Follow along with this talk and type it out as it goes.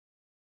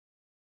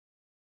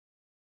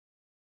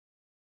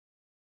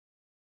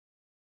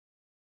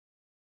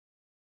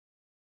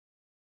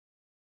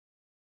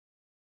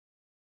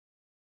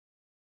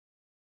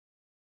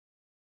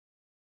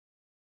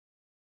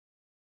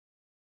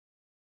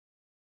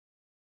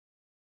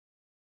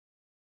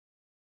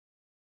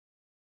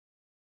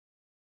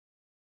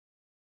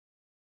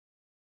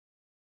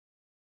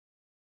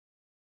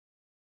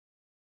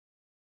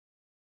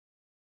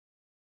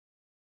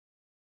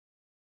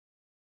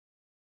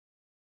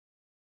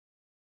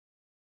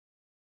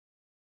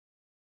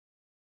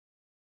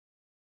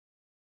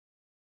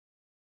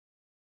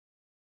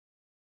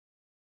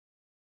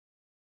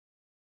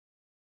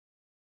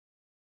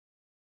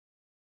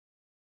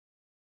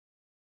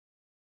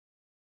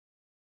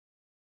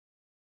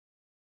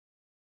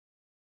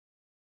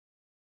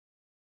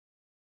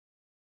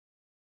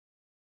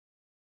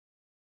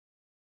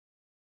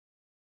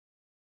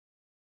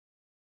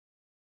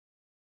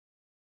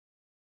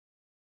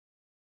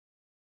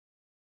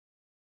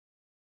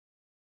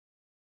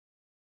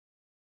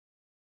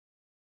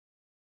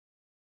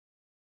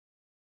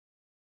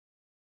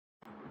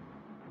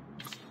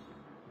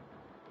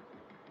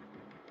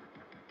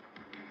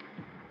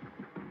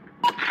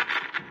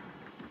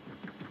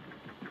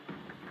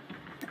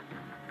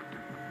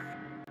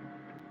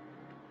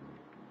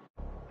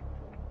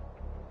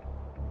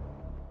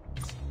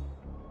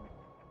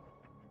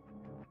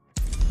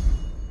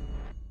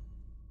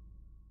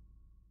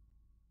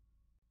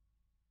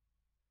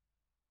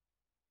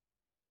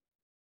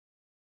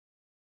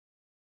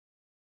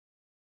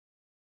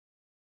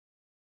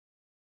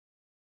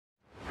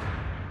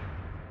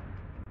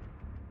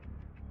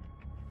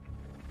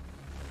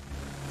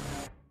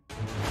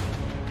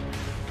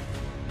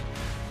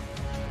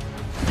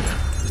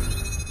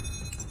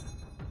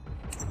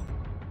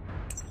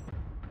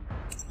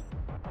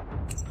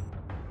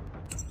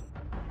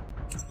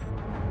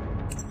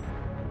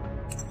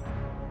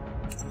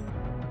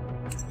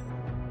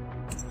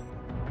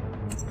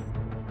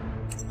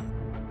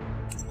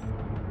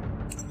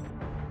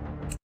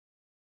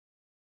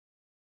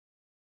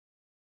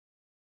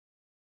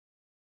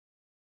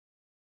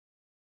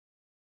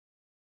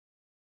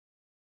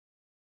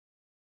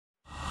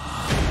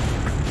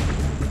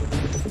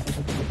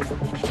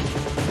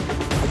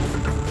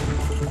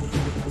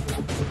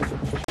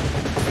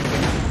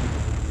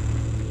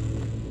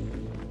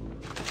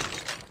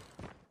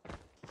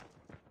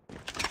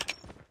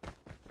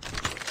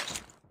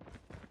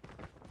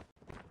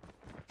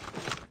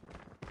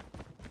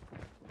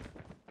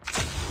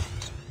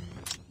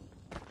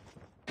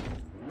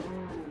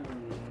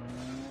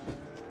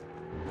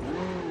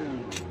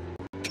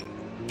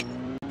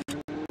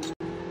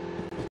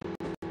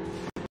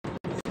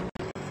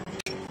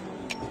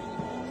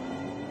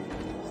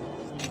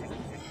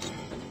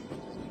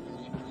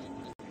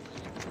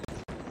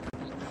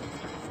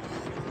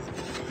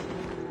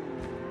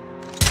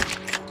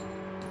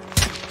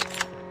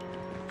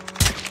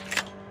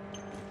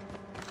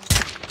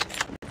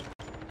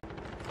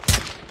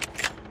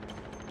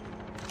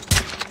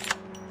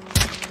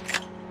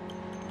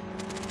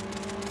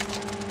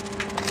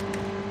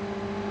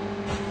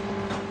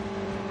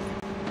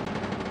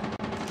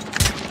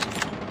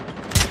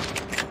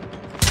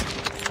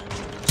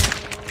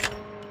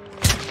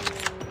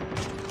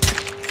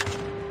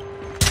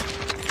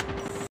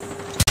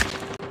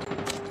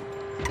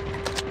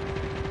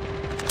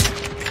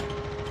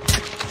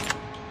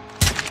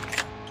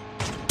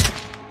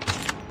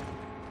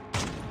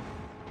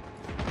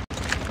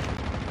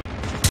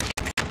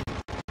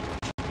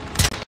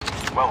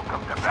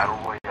Welcome to Battle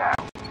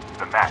Royale.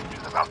 The match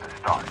is about to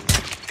start.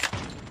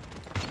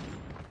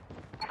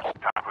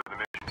 Time for the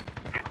mission.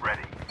 Get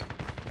ready.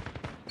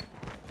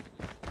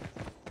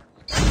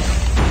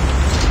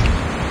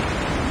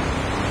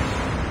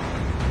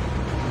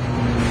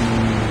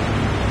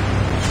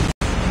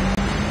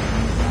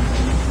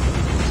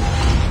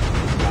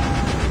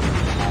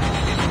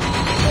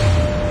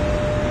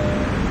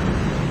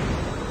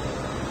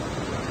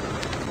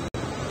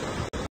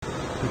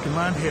 We can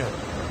land here.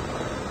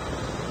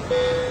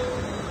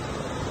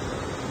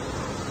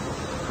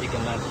 You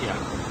can land here.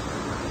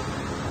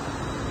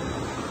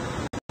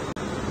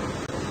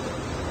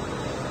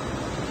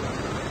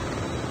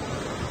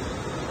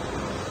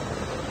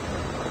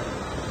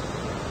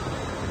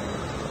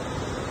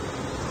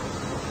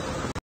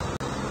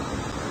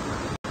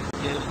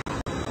 Yes.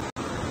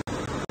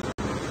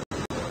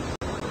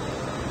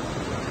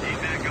 Need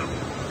backup.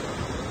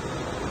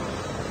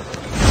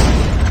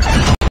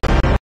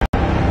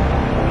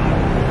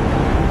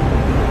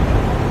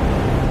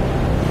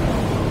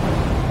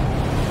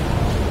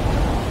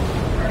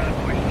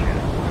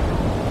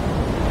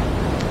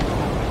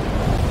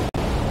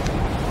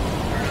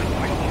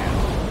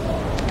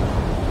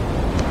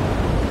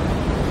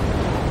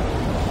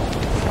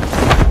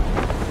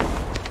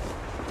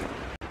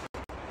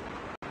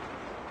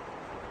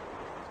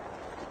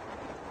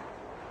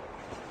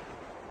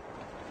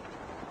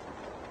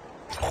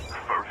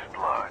 First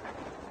blood.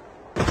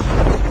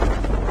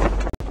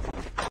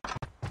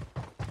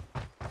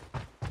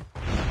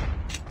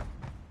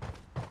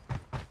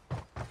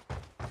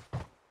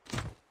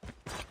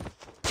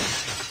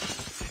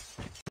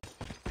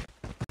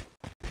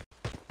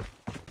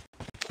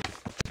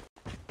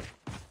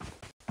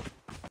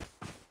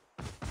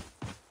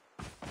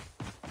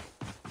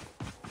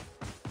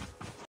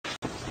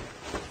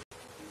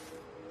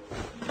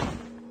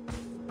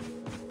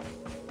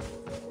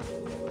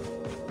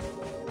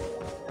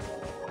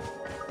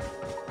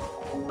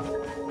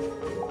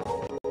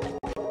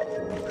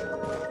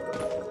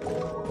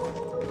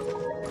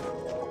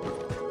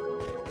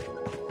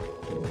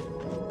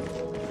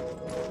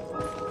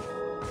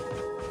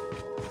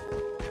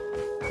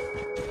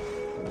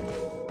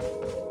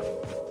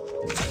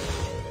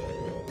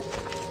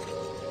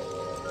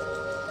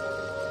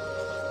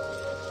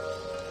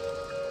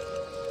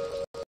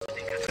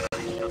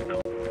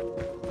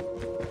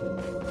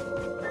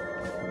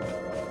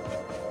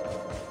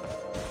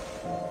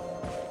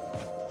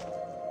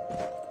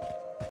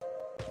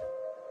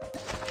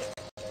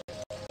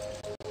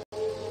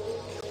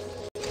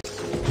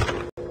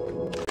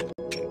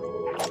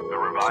 The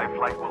revived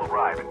flight will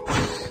arrive in 1 minute.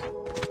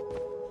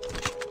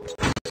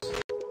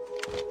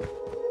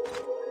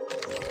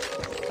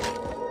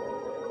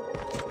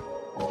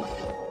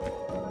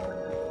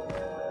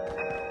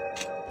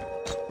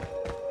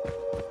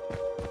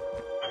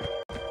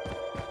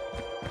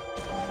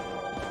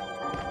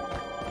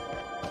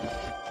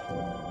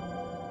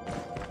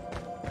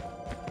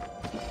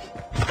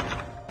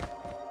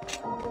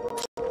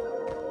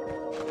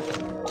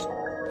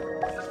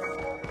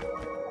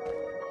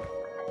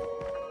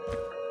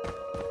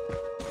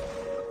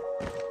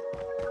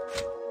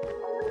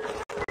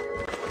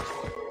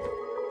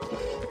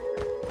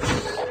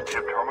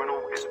 Ship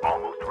terminal is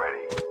almost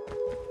ready.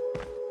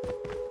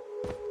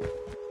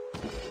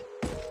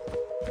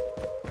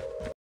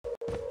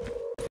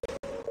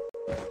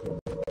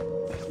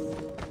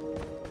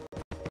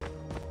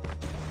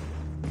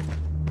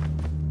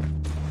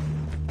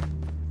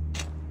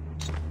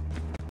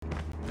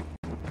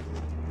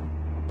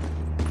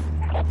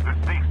 The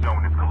safe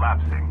zone is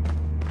collapsing.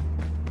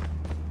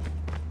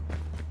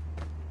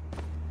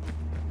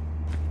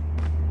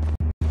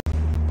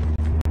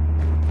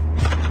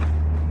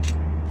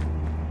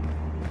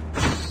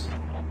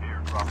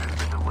 Airdrop has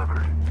been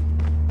delivered.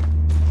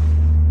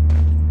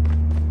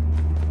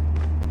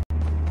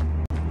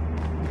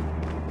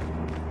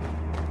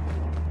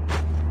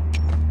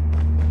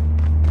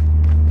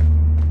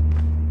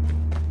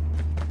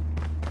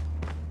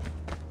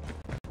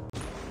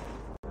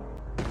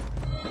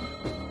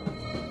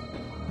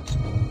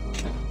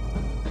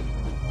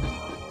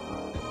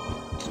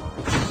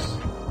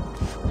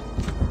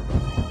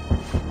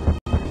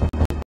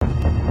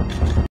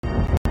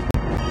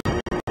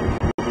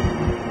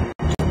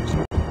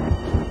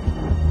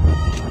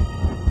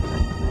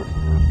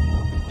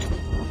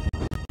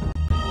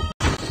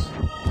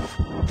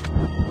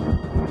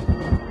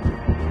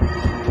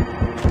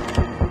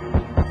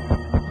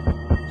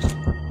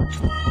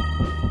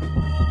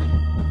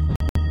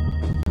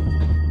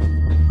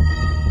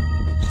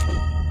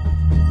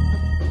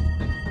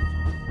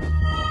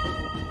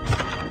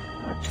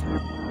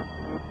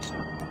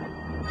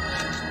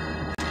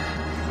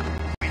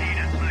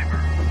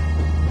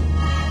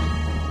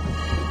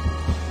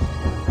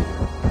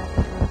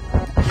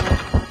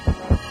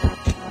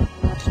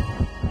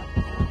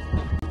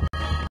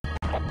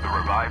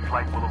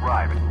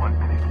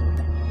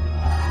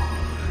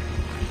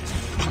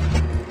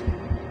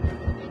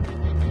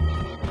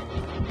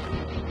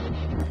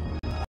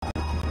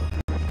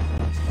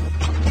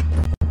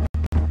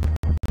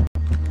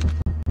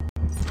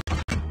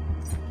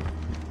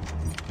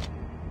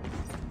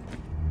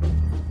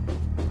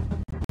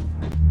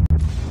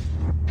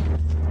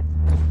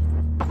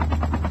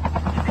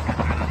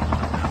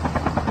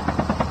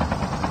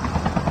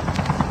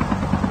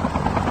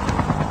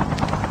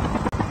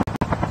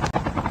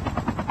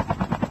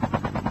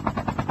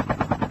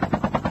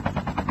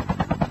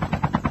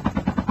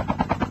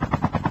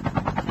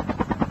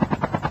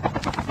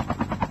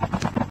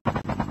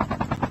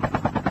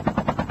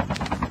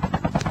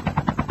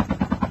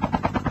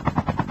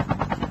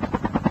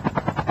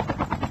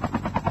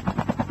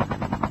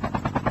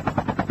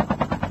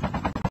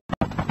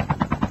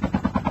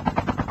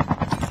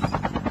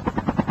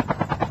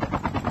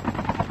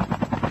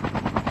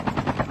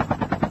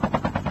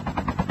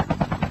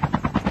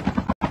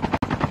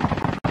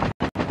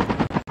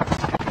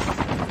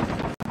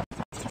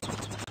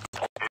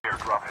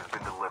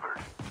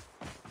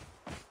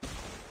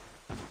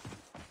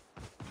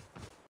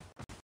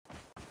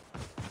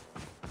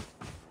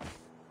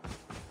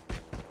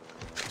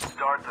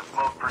 Start the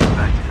smoke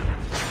perspective.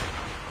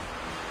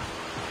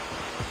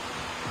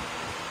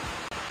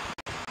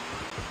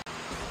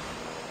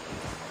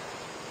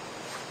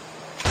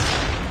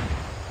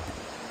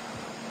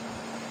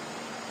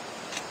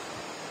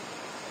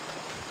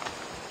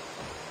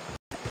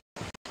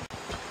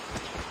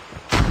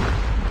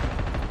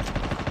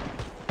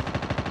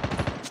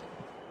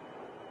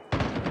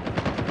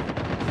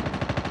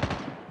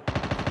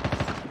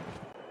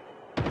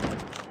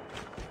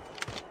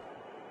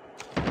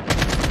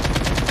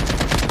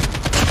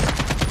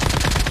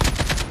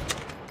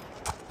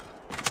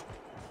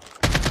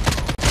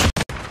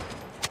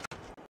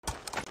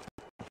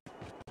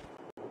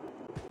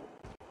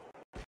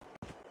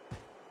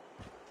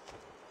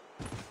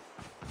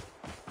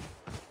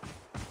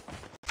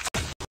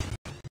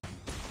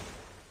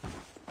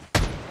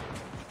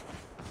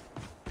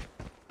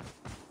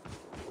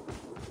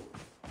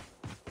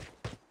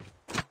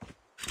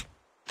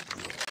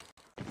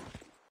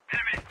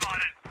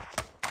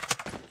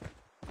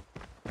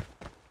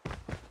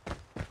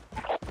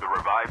 The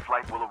revived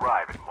flight will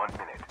arrive in 1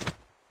 minute.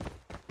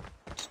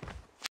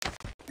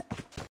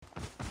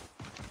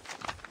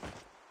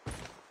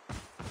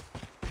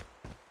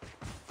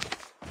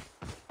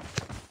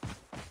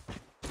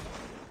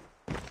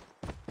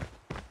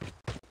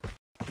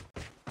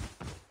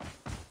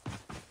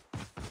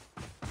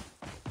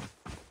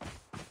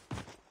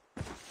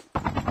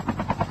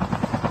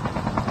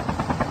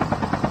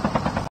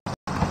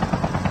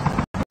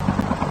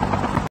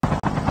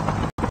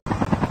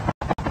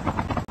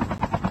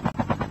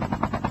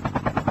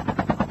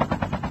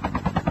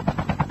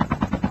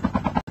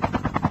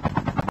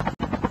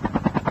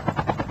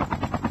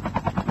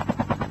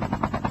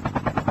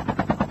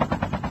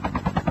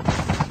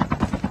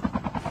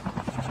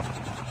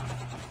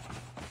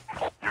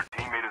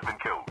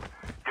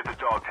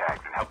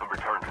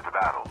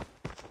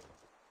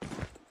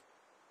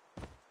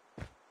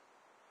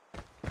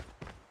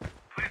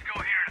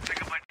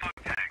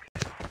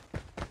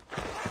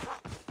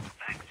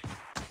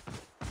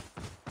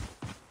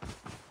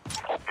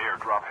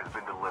 Airdrop has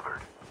been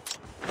delivered.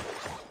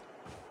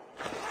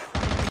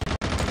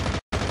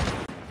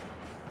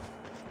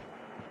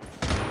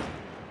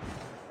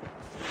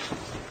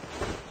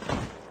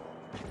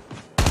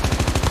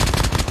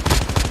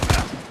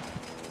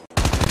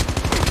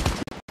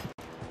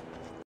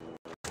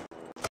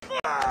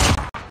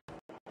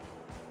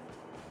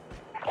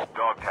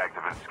 Dog tags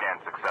have been scanned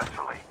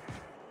successfully.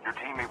 Your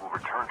teammate will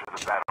return to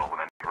the battle when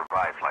the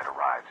revived flight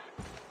arrives.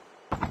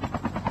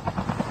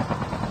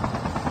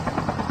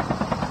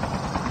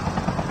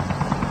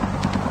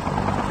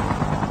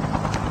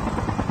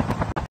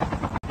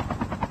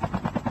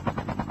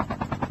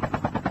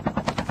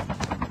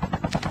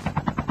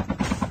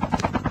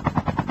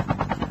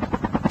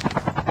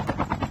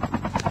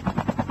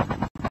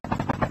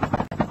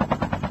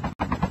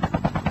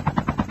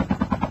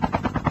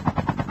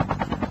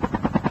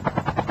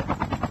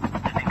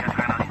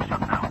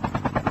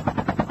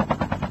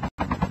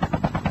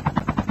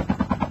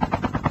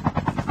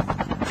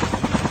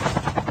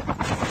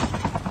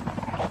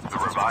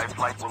 Revived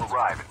flight will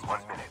arrive in 1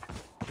 minute.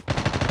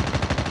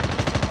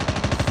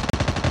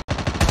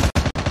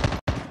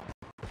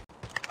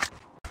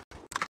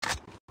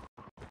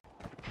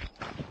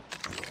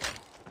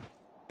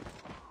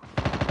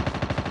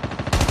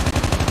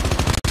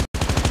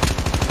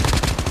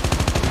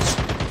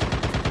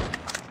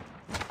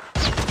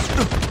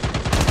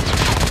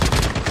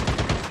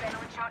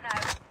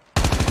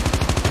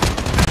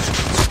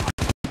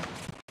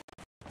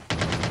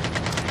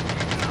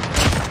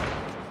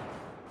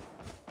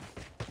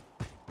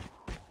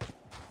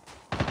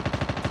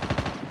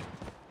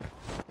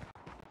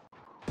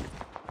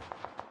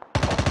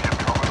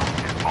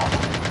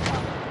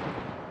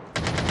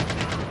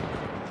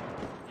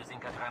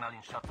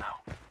 Adrenaline shot now.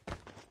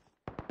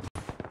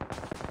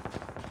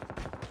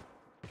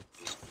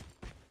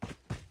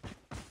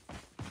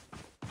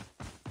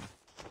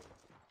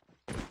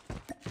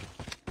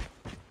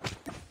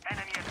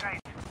 Enemy attack.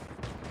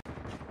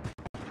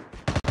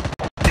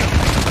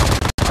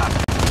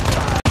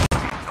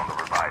 On the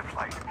revived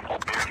flight.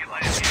 Air you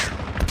landed here.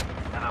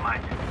 Never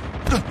mind.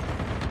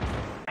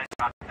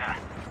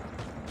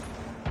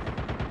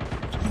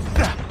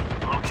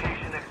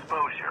 Location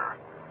exposure.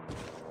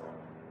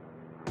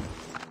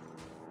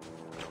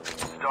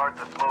 Start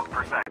the smoke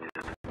perspective.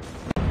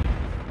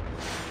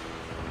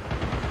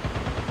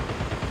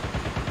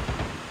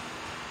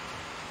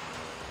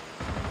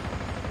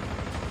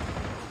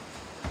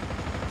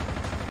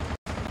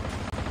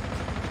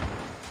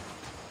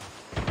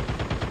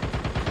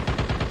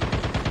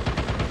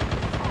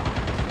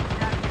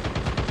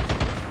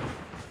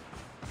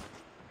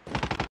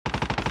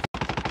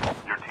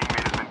 Your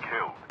teammate has been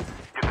killed.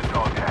 Get the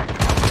dog tag and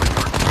help them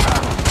return to the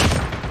battle.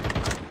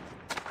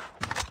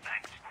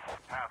 Thanks.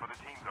 Half of the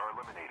teams are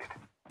eliminated.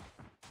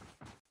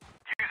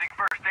 Using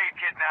first aid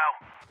kit now.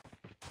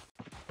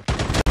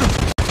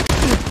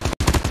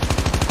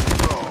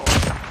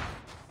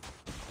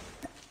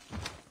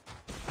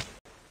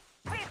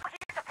 Please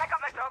proceed to pick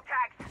up the dog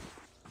tags.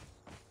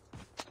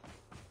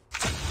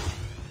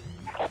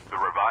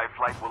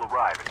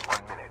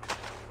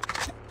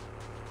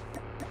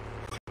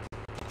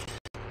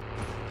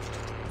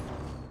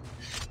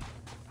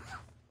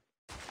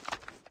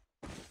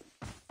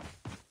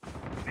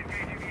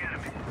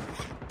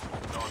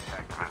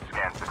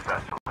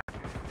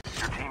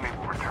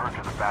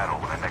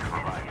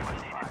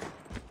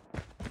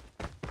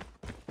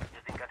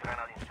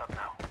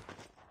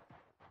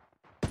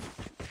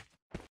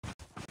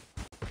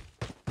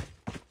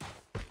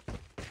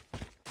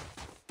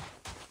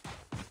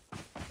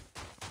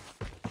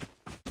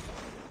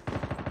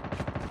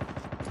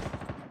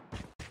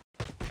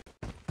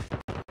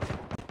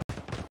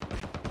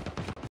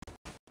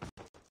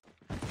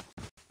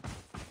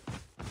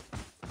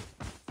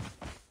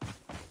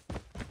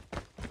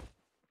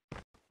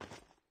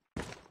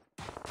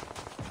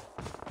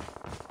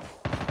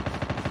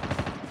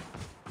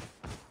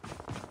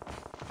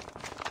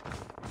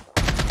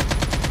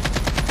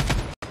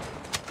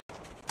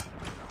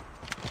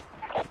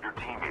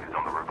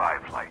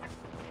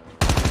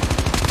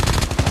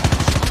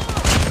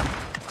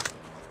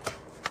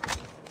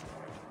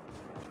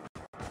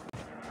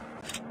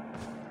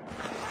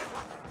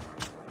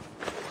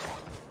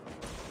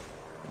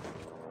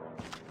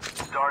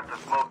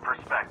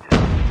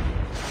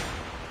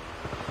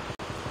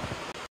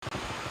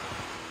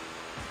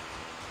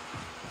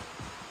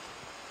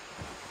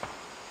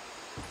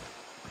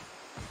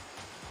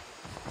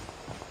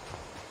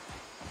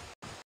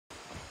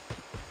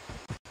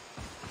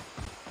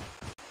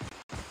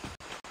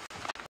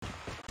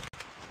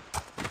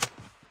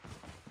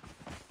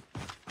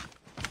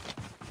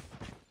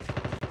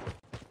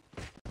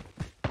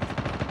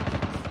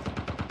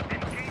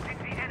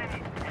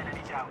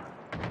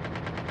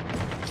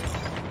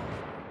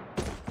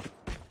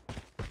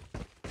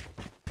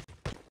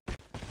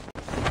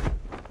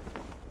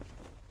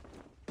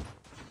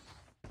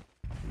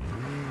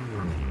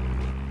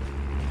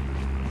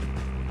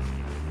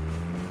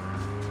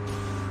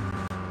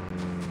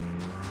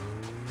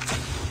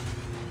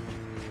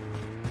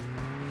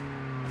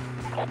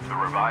 The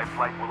revived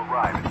flight will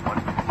arrive in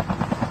 1 minute.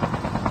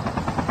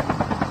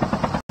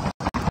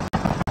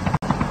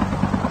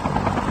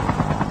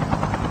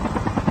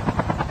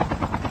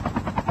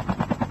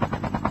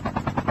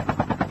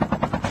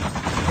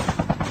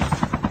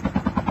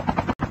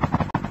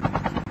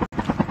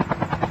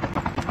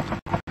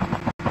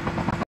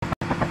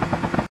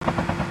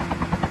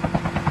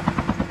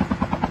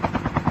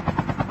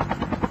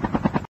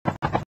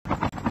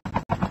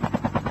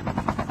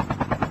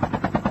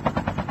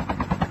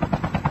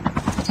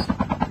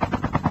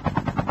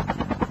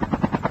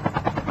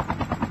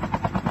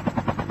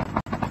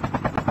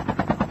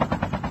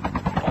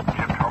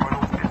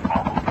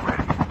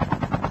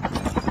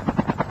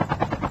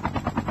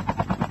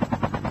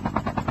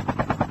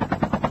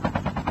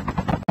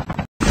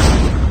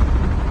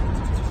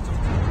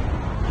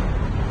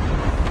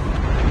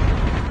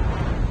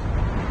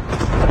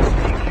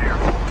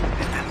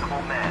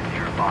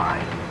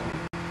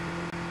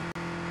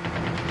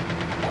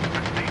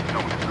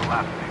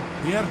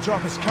 The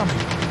airdrop is coming.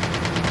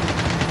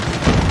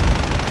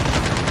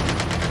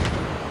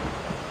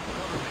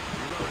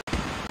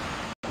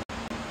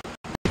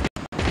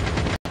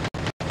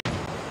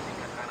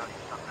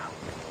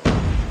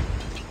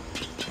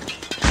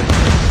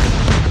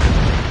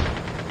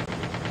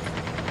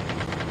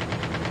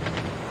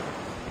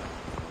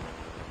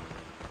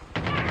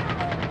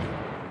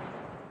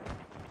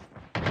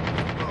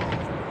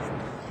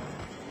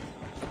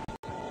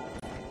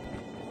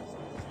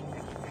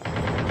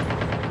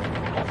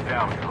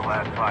 Down to the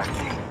last 5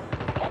 teams.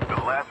 The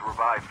last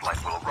revived flight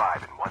will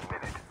arrive in 1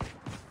 minute.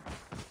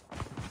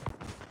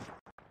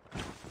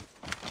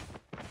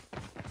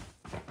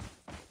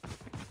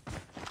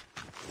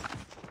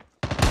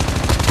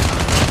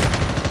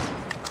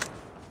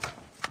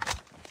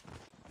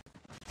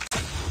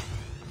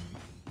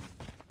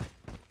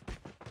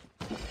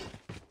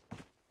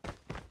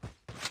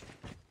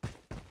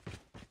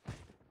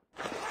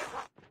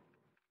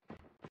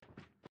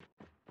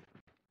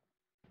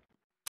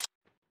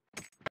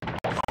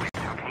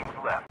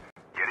 Left,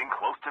 getting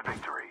close to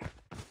victory.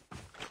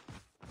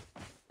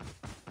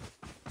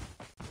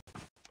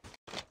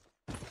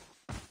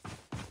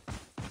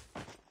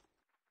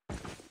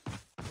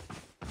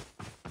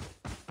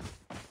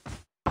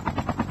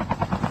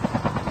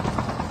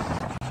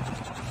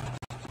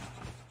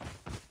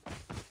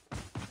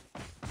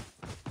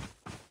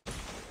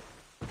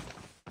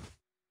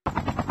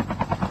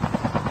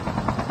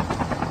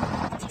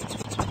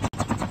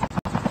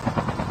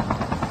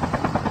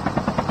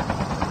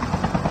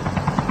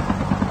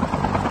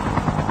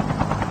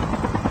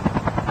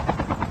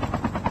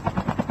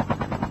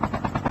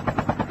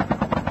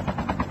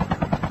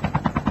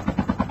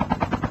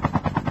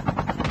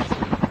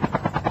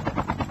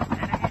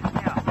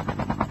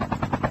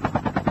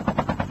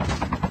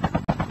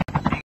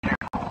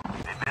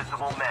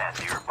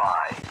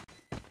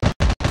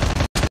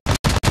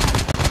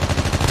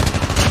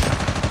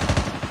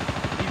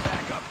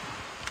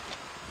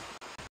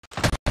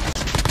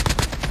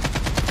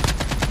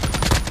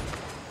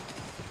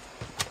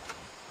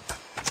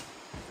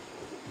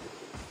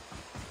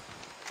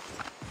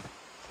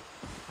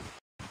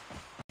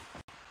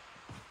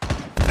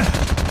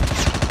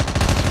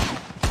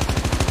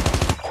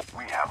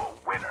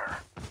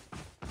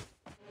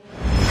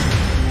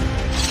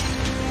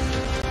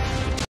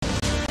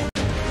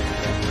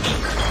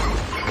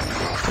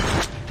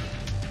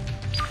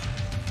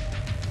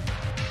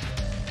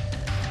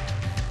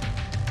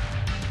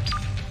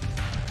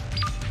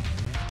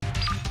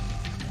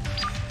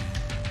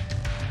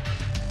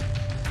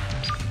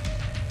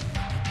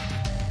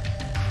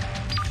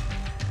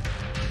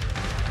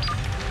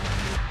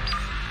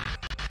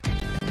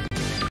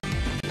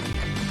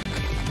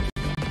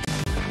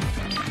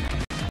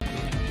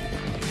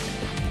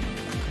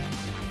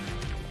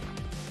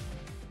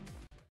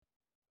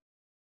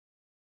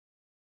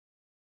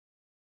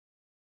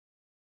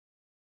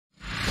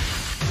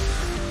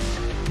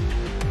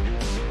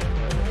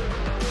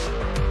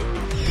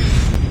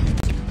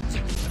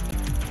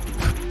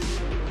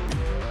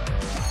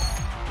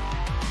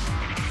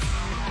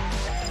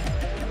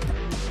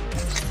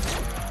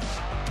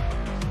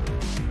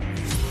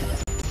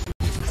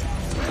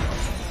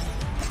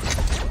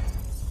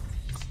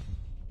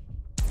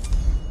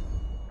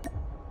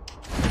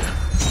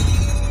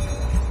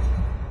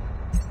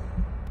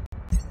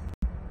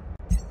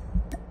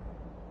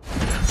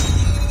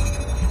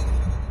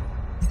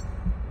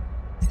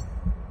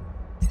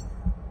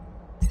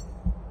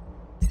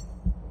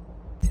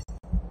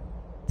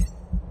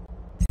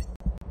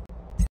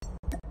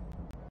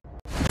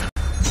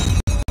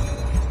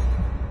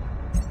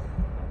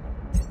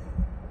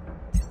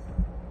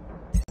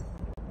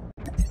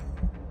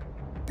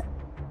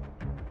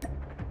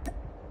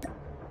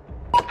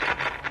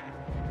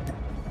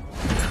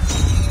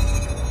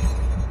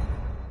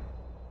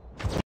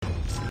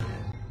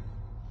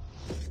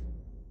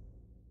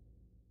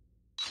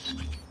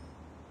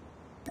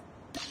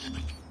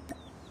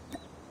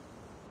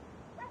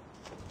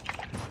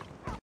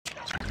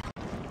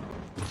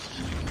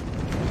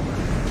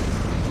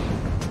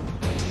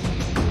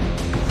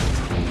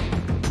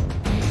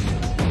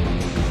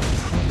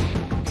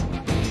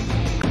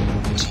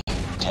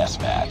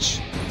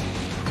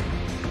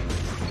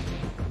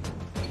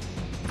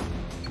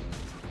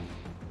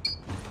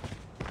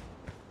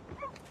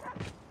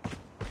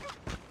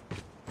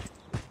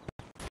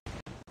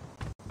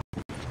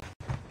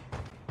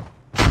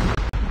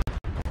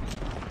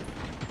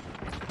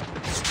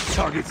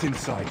 Target's in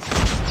sight.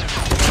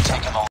 We've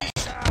taken the lead.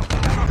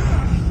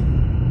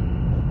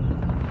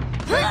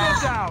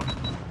 Tango down!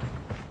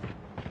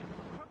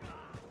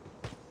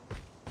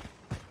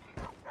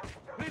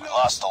 We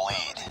lost the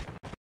lead.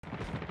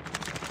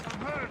 I'm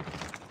hurt.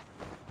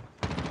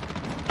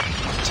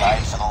 We're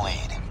tied for the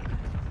lead.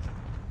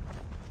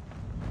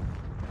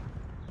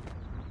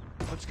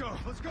 Let's go,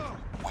 let's go!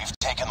 We've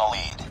taken the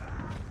lead.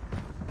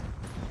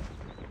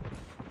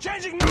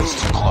 Changing It's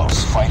moves! too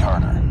close. Fight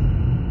harder.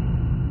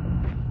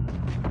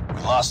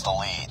 We lost the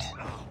lead.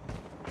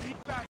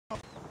 Back up.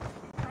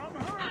 I'm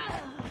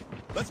hurt.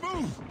 Let's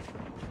move!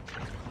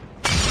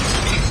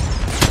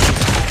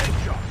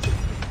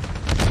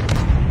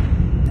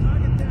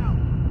 Target down.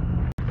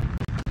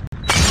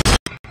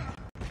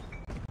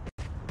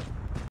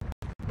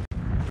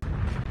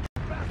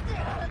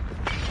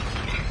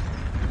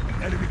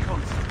 Enemy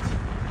contact.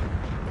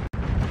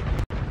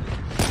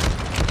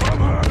 I'm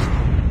hurt.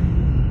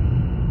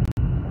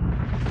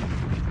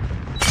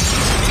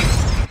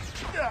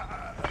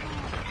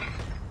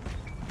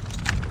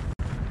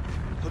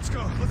 Let's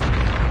go, let's go.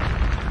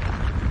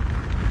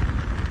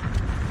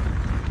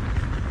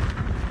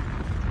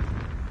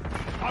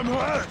 I'm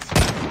hurt.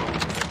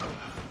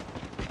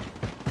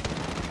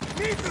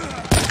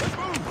 Let's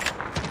move.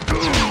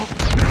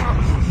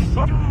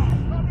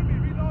 Cover me,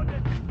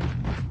 reloaded.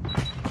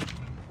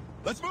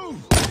 Let's move.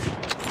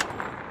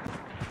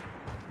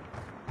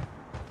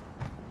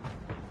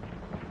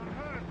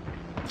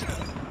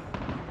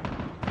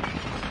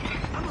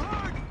 I'm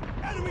hurt.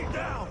 Enemy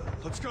down.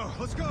 Let's go,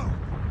 let's go.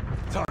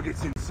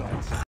 Target's in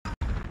sight.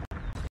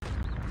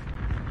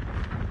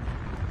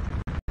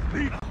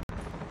 Lead.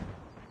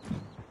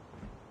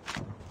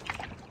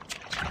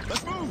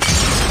 Let's move.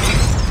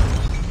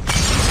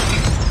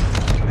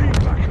 Lead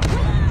back up.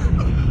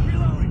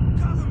 Reloading.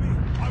 Cover me.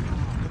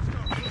 Let's go.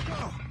 Let's go.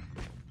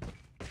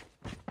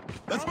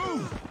 Let's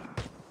move.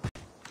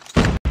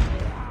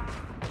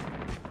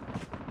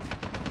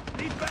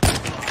 Lead back.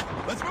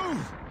 Let's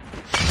move.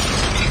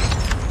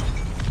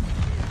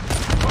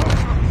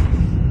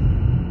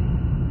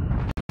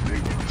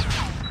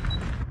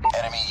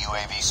 Enemy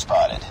UAV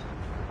spotted.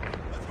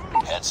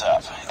 Heads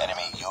up.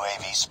 Enemy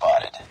UAV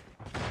spotted.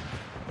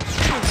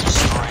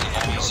 Destroyed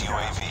enemy's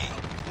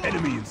UAV.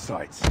 Enemy in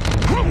sight.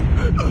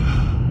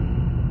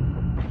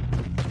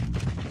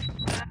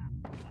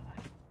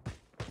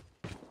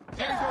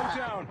 Tango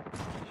down.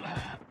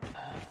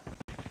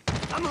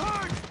 I'm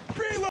hurt.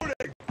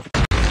 Reloading.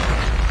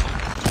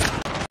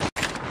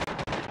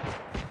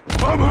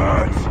 I'm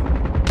hurt.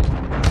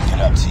 Get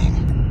up, team.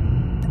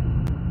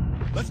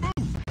 Let's move.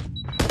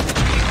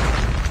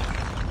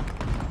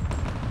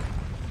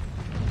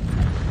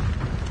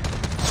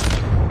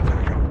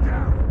 Tango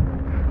down.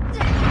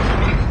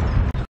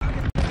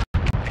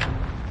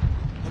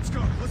 Let's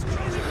go. Let's go.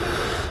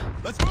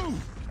 Let's move.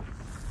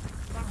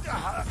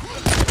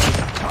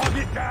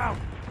 Target down.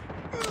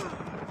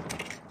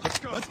 Let's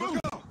go. Let's move.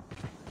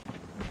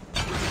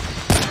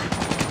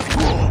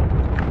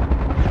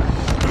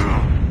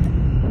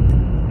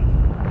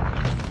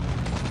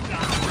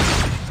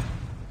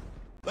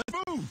 Let's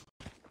move.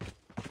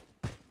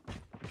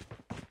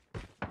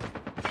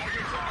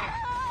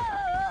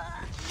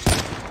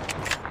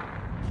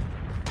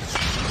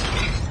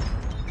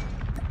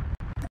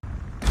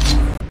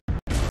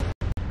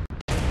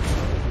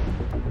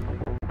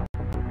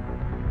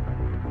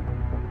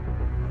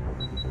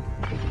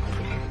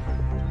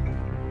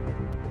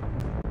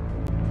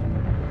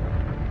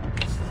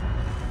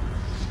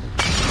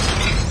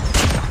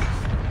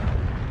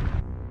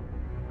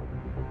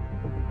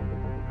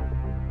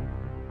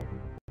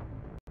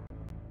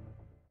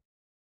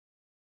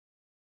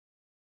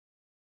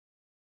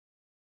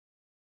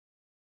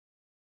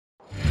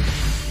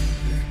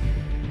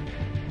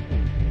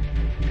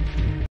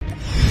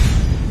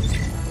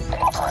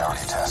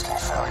 Priority tasking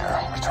failure.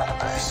 Return to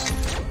base.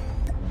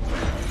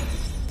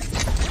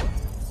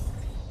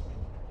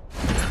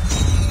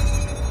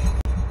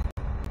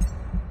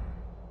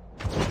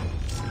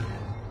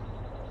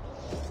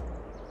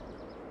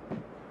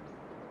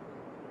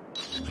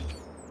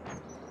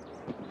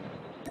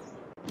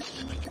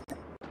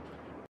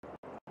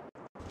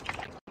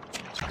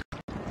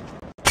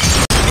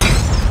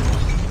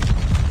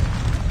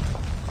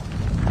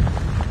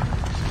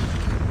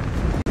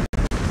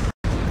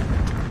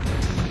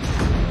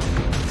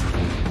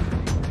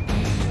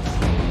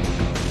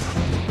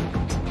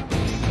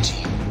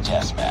 Team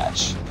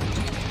deathmatch.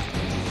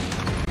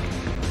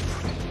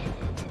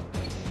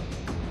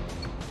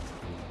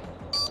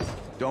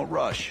 Don't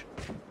rush.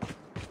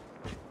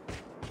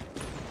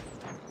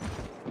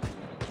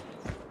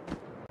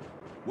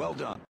 Well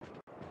done.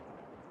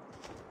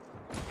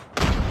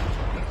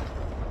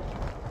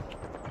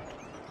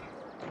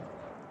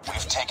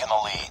 We've taken the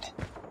lead.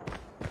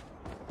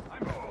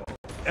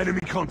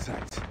 Enemy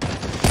contact.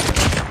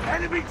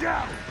 Enemy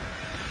down.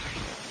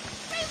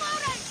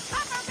 Reloading!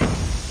 Cover me!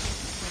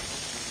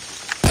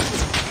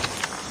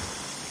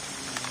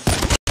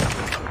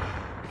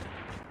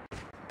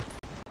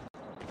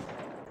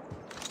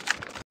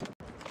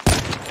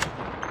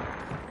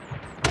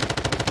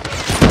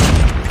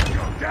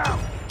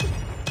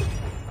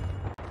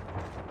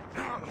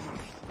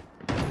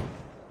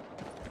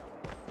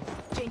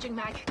 Changing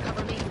mag,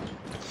 cover me.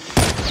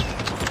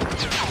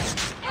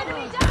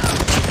 Enemy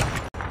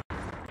down!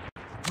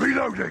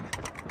 Reloading!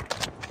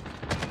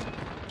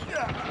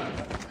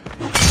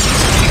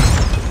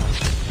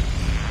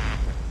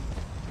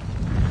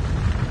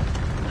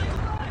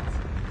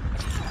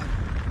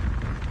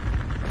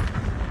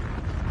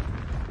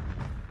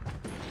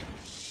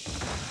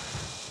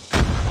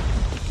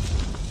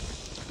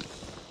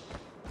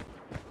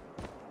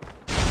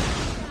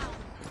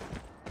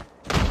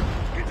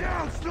 Get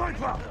down,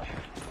 sniper!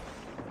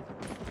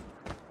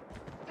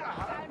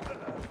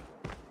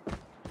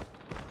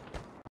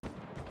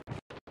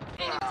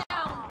 Enemy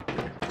down!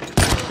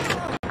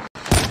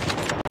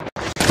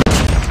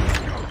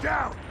 Go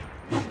down!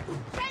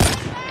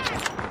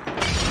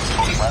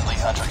 Friendly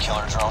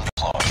hunter-killer drone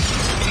deployed.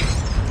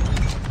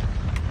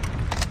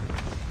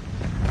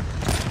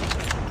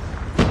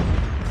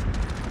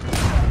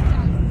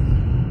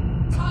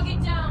 Target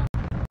down!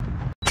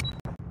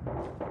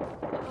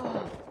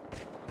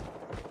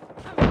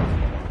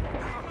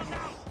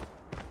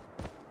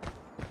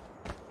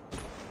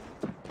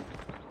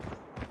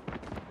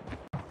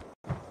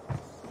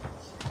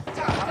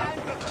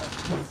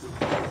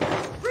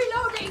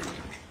 Reloading!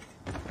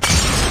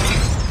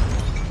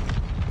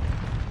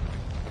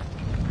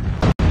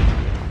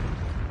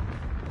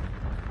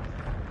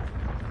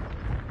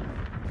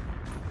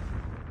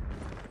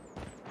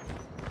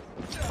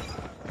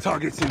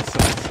 Target's in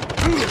sight.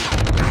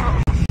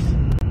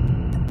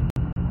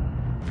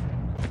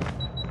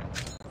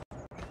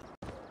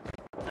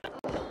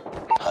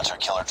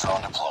 Hunter-killer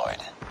drone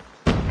deployed.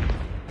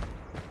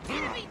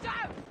 Enemy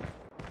down!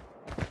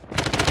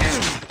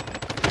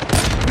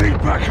 Need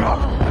backup!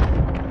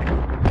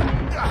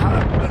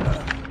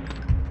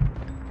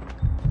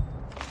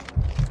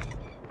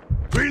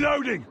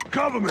 Reloading!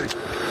 Cover me!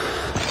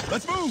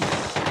 Let's move!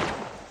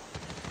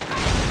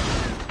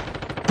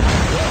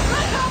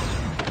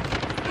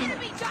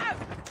 Enemy down!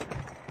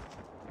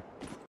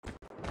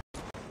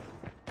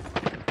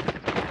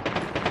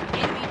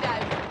 Enemy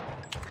down!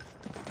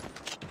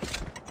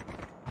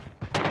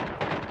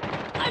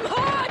 I'm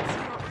hot!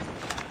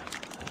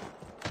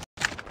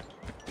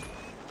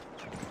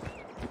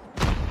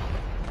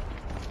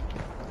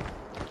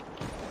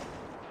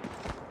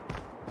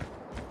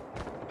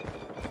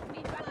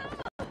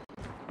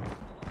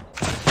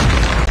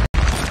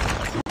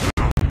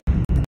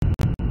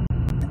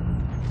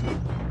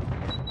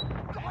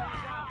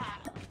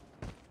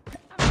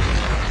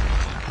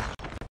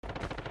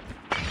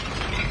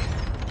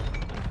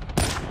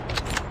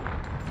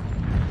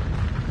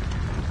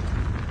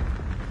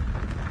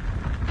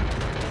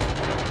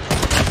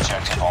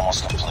 Objective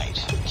almost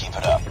complete. Keep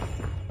it up.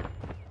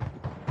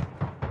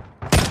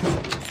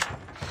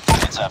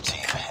 Heads up,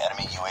 team.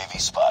 Enemy UAV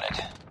spotted.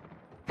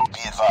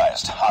 Be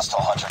advised,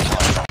 hostile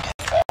hunter-killer drone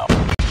inbound.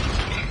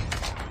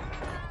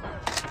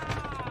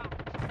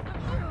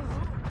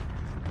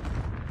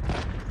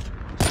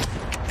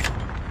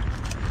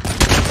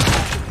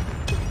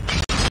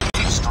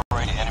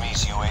 Destroyed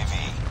enemy's UAV.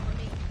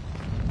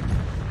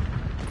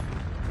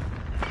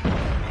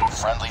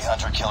 Friendly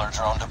hunter-killer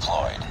drone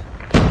deployed.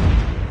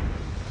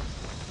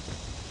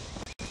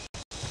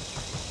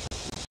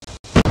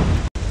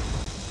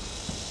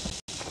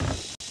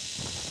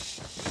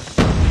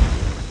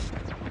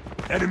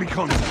 Enemy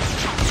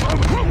contact!